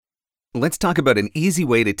Let's talk about an easy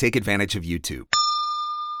way to take advantage of YouTube.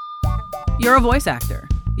 You're a voice actor.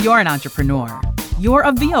 You're an entrepreneur. You're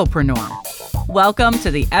a VOpreneur. Welcome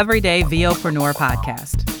to the Everyday VOpreneur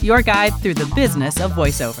podcast, your guide through the business of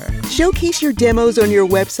voiceover. Showcase your demos on your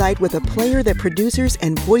website with a player that producers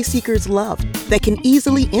and voice seekers love, that can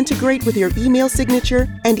easily integrate with your email signature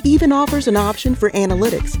and even offers an option for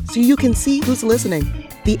analytics so you can see who's listening.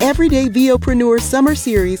 The Everyday VOpreneur Summer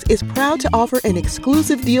Series is proud to offer an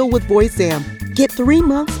exclusive deal with VoiceZam. Get 3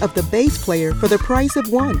 months of the base player for the price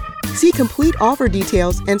of one. See complete offer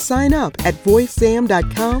details and sign up at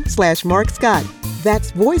voicezam.com/MarkScott.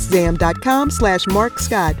 That's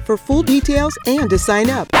voicezam.com/MarkScott for full details and to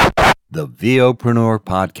sign up. The VOpreneur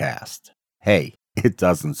Podcast. Hey, it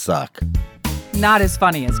doesn't suck. Not as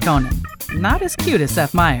funny as Conan. Not as cute as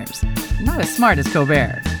Seth Meyers. Not as smart as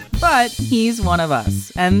Colbert. But he's one of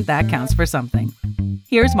us, and that counts for something.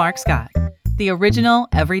 Here's Mark Scott, the original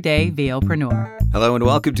Everyday VOpreneur. Hello and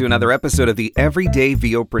welcome to another episode of the Everyday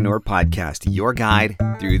VOpreneur podcast, your guide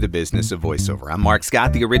through the business of voiceover. I'm Mark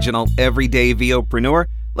Scott, the original Everyday VOpreneur.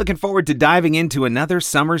 Looking forward to diving into another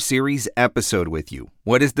Summer Series episode with you.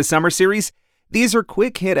 What is the Summer Series? These are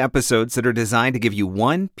quick hit episodes that are designed to give you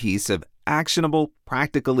one piece of actionable,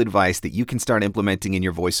 practical advice that you can start implementing in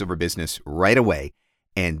your voiceover business right away.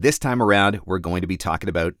 And this time around, we're going to be talking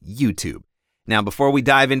about YouTube. Now, before we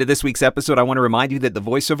dive into this week's episode, I want to remind you that the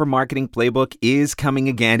Voiceover Marketing Playbook is coming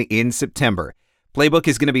again in September. Playbook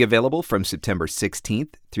is going to be available from September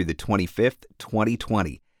 16th through the 25th,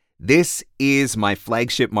 2020. This is my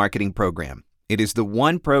flagship marketing program. It is the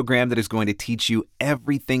one program that is going to teach you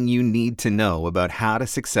everything you need to know about how to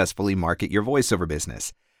successfully market your voiceover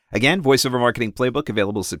business. Again, Voiceover Marketing Playbook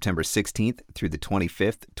available September 16th through the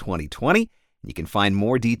 25th, 2020. You can find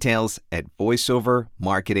more details at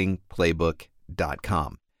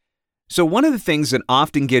voiceovermarketingplaybook.com. So one of the things that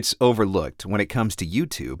often gets overlooked when it comes to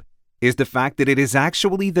YouTube is the fact that it is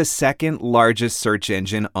actually the second largest search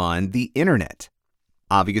engine on the internet.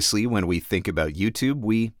 Obviously, when we think about YouTube,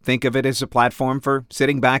 we think of it as a platform for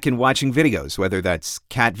sitting back and watching videos, whether that's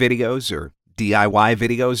cat videos or DIY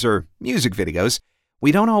videos or music videos.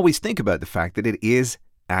 We don't always think about the fact that it is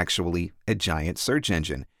actually a giant search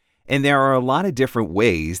engine. And there are a lot of different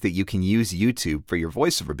ways that you can use YouTube for your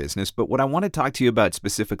voiceover business, but what I want to talk to you about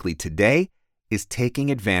specifically today is taking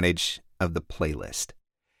advantage of the playlist.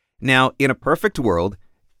 Now, in a perfect world,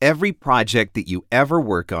 every project that you ever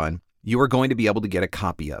work on, you are going to be able to get a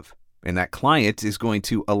copy of. And that client is going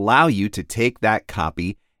to allow you to take that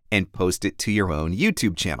copy and post it to your own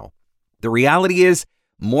YouTube channel. The reality is,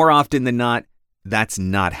 more often than not, that's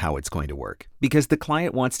not how it's going to work because the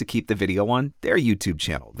client wants to keep the video on their YouTube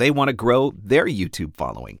channel. They want to grow their YouTube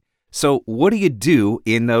following. So what do you do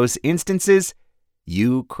in those instances?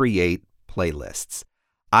 You create playlists.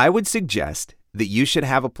 I would suggest that you should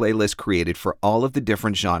have a playlist created for all of the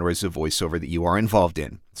different genres of voiceover that you are involved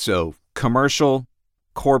in. So commercial,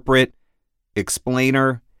 corporate,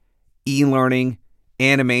 explainer, e-learning,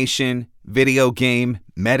 animation, video game,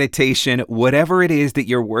 meditation, whatever it is that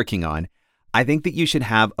you're working on. I think that you should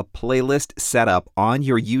have a playlist set up on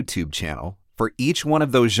your YouTube channel for each one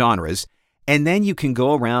of those genres, and then you can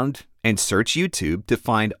go around and search YouTube to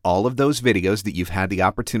find all of those videos that you've had the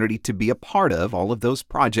opportunity to be a part of, all of those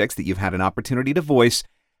projects that you've had an opportunity to voice,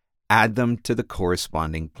 add them to the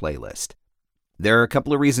corresponding playlist. There are a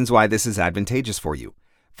couple of reasons why this is advantageous for you.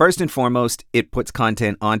 First and foremost, it puts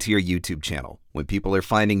content onto your YouTube channel. When people are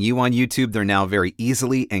finding you on YouTube, they're now very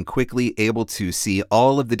easily and quickly able to see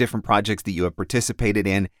all of the different projects that you have participated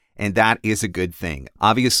in, and that is a good thing.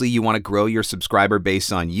 Obviously, you want to grow your subscriber base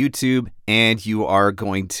on YouTube, and you are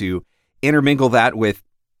going to intermingle that with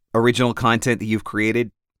original content that you've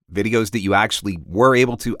created, videos that you actually were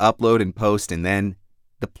able to upload and post, and then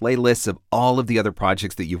the playlists of all of the other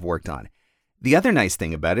projects that you've worked on. The other nice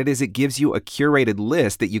thing about it is it gives you a curated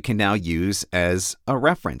list that you can now use as a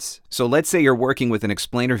reference. So let's say you're working with an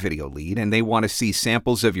explainer video lead and they want to see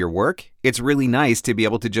samples of your work. It's really nice to be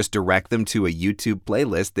able to just direct them to a YouTube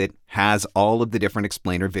playlist that has all of the different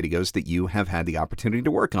explainer videos that you have had the opportunity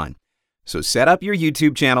to work on. So set up your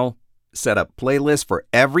YouTube channel, set up playlists for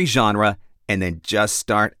every genre, and then just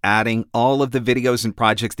start adding all of the videos and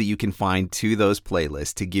projects that you can find to those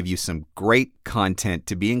playlists to give you some great content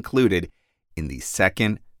to be included in the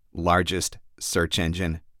second largest search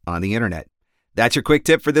engine on the internet. That's your quick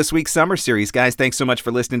tip for this week's Summer Series. Guys, thanks so much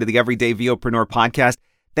for listening to the Everyday VOpreneur podcast.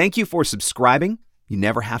 Thank you for subscribing. You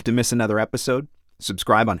never have to miss another episode.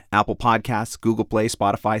 Subscribe on Apple Podcasts, Google Play,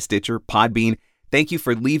 Spotify, Stitcher, Podbean. Thank you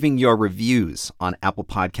for leaving your reviews on Apple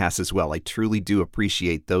Podcasts as well. I truly do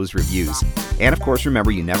appreciate those reviews. And of course,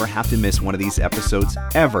 remember, you never have to miss one of these episodes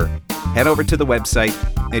ever. Head over to the website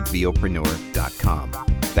at VOpreneur.com.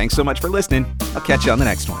 Thanks so much for listening. I'll catch you on the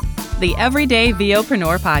next one. The Everyday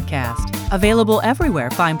VOpreneur Podcast. Available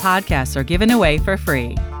everywhere fine podcasts are given away for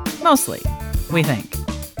free. Mostly, we think.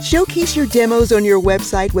 Showcase your demos on your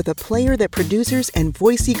website with a player that producers and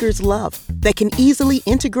voice seekers love, that can easily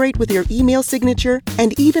integrate with your email signature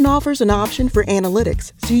and even offers an option for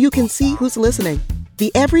analytics so you can see who's listening.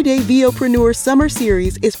 The Everyday VOpreneur Summer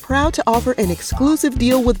Series is proud to offer an exclusive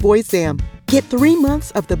deal with VoiceZam. Get 3 months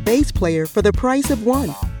of the base player for the price of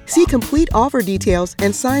one. See complete offer details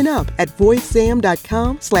and sign up at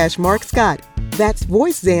voicezam.com/Mark Scott. That's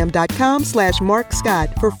voicezam.com/Mark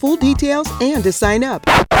Scott for full details and to sign up.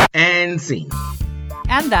 And scene.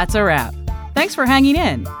 And that's a wrap. Thanks for hanging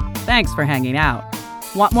in. Thanks for hanging out.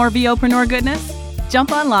 Want more VOpreneur goodness?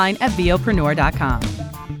 Jump online at VOpreneur.com.